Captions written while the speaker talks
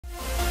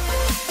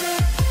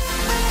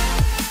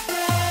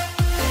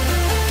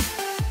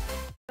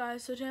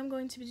Guys, so today I'm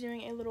going to be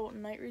doing a little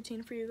night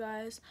routine for you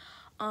guys.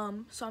 So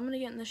I'm gonna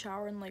get in the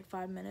shower in like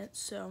 5 minutes,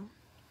 so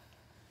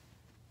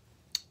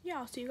yeah,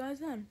 I'll see you guys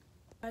then.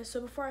 Guys,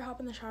 so before I hop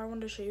in the shower, I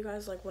wanted to show you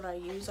guys like what I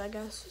use, I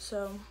guess.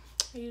 So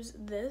I use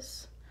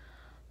this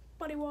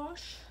body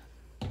wash,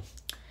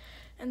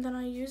 and then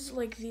I use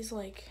like these,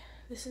 like,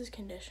 this is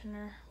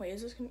conditioner. Wait,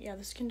 is this, yeah,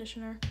 this is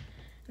conditioner,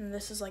 and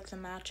this is like the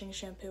matching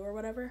shampoo or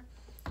whatever.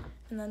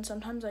 And then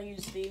sometimes I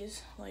use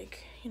these,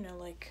 like, you know,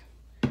 like,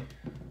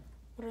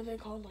 what are they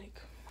called?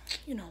 Like,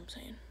 you know what I'm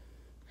saying.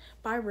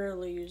 But I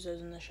rarely use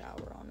those in the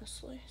shower,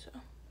 honestly, so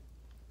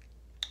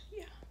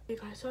yeah. Hey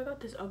guys, so I got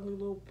this ugly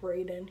little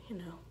braid in, you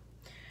know.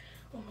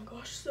 Oh my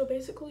gosh, so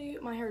basically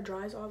my hair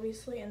dries,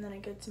 obviously, and then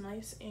it gets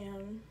nice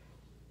and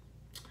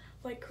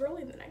like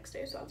curly the next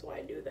day, so that's why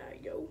I do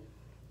that, yo.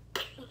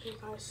 Okay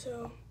guys,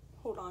 so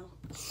hold on.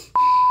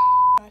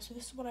 Guys, so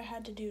this is what I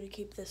had to do to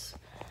keep this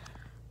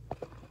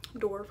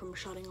door from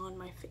shutting on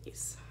my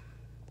face.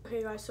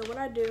 Okay guys, so what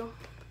I do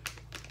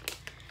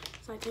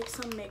is I take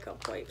some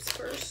makeup wipes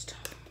first,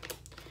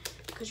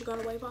 because you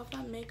gotta wipe off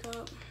that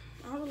makeup.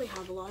 I don't really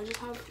have a lot, I just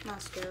have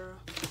mascara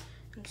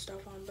and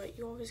stuff on, but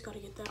you always gotta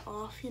get that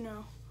off, you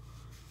know.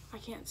 I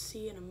can't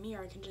see in a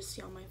mirror, I can just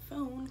see on my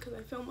phone because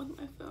I film with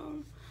my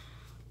phone,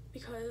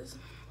 because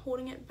I'm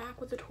holding it back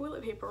with the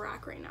toilet paper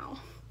rack right now.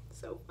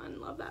 So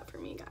fun, love that for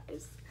me,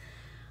 guys.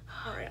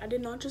 Alright, I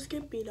did not just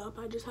get beat up,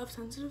 I just have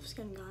sensitive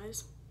skin,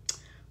 guys.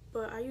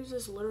 But I use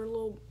this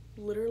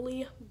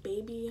literally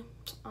baby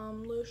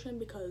lotion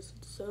because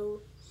it's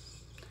so,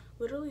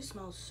 literally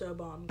smells so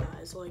bomb,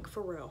 guys, like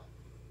for real.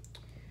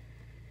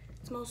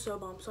 It smells so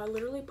bomb, so I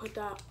literally put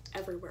that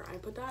everywhere. I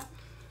put that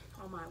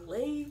on my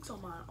legs,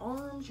 on my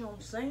arms, you know what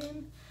I'm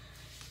saying?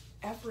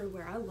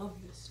 Everywhere. I love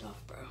this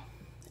stuff, bro.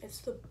 It's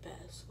the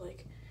best.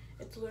 Like,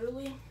 it's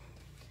literally,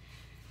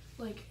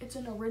 like, it's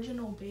an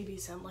original baby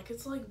scent. Like,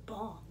 it's like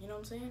bomb, you know what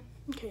I'm saying?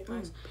 Okay,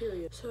 guys,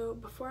 period. So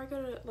before I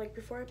go to, like,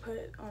 before I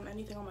put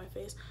anything on my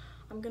face,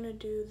 I'm gonna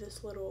do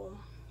this little,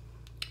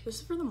 this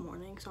is for the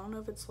morning, so I don't know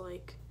if it's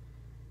like,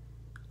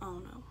 I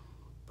don't know,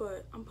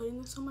 but I'm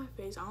putting this on my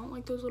face. I don't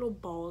like those little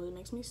balls, it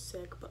makes me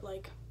sick, but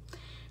like,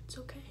 it's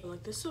okay.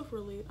 Like, this stuff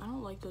really, I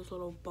don't like those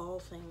little ball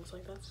things,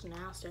 like, that's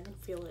nasty, I can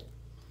feel it.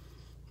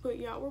 But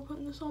yeah, we're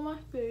putting this on my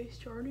face,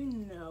 you already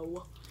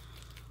know,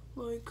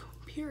 like,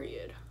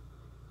 period.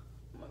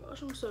 Oh my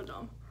gosh, I'm so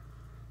dumb.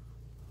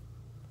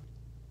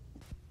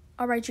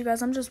 Alright, you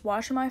guys, I'm just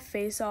washing my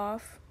face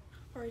off.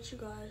 Alright, you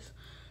guys,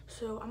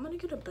 so I'm gonna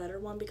get a better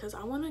one because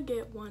I want to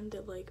get one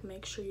that like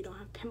makes sure you don't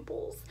have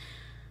pimples,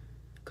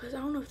 because I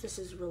don't know if this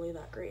is really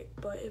that great,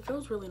 but it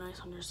feels really nice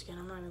on your skin,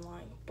 I'm not even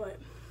lying. But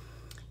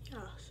yeah,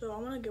 so I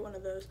want to get one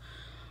of those.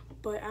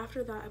 But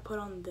after that I put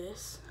on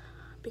this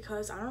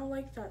because I don't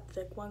like that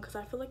thick one, because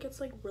I feel like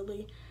it's like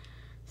really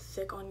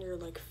thick on your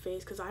like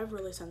face, because I have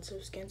really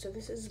sensitive skin. So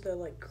this is the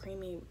like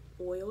creamy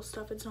oil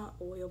stuff. It's not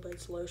oil, but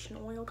it's lotion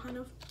oil kind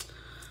of,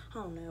 I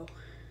don't know,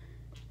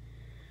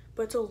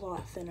 but it's a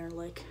lot thinner,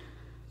 like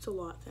it's a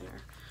lot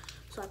thinner.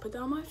 So I put that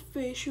on my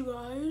face, you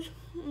guys.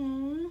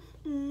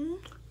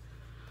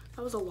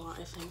 That was a lot,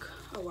 I think.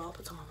 Oh wow, I'll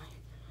put some on my,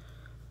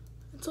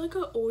 it's like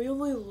an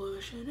oily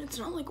lotion. It's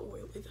not like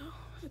oily though,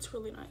 it's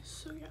really nice.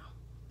 So yeah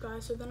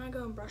guys, so then I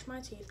go and brush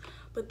my teeth,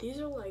 but these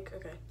are like,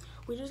 okay,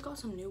 we just got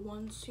some new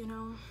ones, you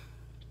know,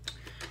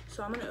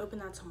 so I'm gonna open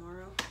that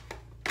tomorrow.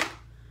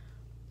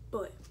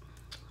 But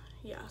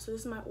yeah, so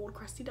this is my old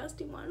crusty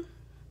dusty one.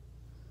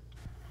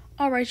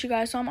 Alright, you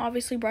guys, so I'm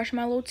obviously brushing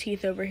my little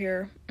teeth over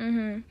here.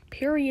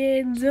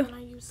 Periods. And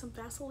I use some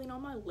Vaseline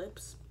on my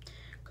lips,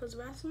 because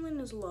Vaseline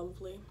is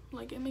lovely.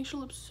 Like, it makes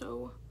your lips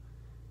so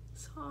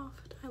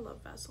soft. I love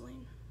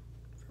Vaseline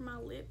for my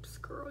lips,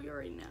 girl, you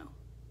already know.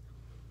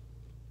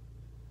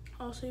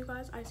 Also, you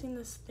guys, I seen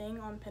this thing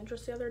on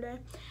Pinterest the other day,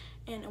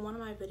 and in one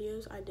of my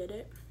videos I did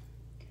it,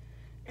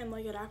 and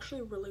like it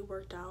actually really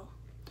worked out.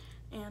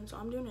 And so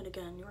I'm doing it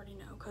again, you already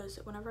know, because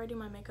whenever I do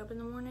my makeup in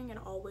the morning, it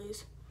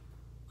always,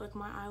 like,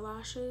 my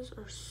eyelashes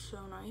are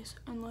so nice,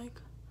 and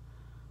like,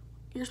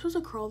 you're supposed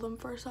to curl them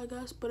first, I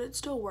guess, but it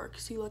still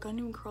works. See, like, I didn't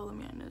even curl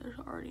them yet, and they're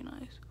already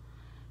nice.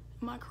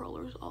 My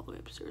curler's all the way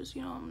upstairs,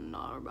 you know, I'm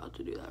not about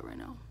to do that right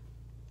now.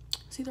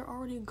 See, they're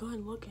already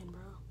good looking,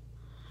 bro.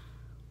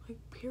 Like,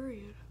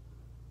 period.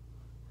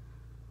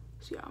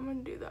 So yeah, I'm gonna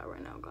do that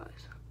right now,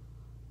 guys.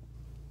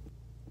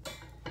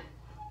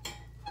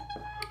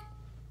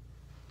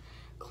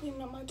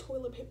 Cleaning up my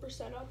toilet paper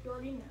setup, you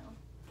already know.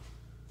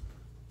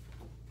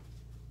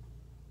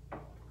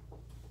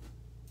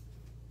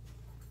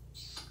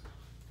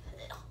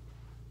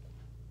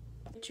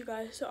 You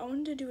guys, so I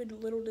wanted to do a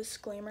little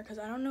disclaimer because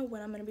I don't know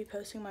when I'm going to be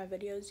posting my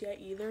videos yet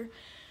either.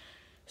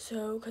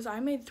 So, because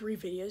I made 3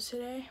 videos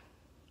today.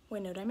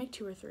 Wait, no, did I make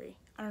 2 or 3?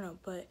 I don't know,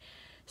 but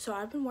so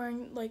I've been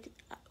wearing, like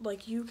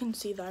you can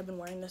see that I've been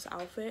wearing this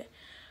outfit,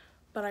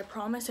 but I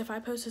promise if I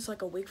post this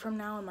like a week from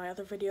now and my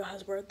other video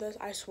has worth this,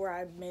 I swear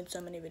I've made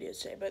so many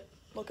videos today. But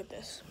look at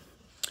this.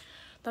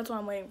 That's why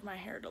I'm waiting for my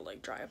hair to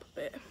like dry up a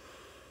bit.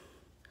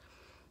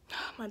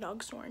 My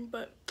dog's snoring,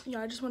 but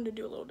yeah, I just wanted to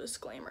do a little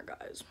disclaimer,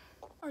 guys.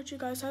 Alright, you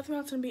guys, I think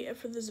that's gonna be it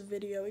for this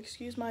video.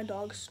 Excuse my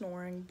dog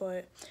snoring,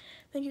 but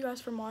thank you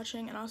guys for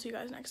watching, and I'll see you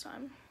guys next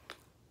time.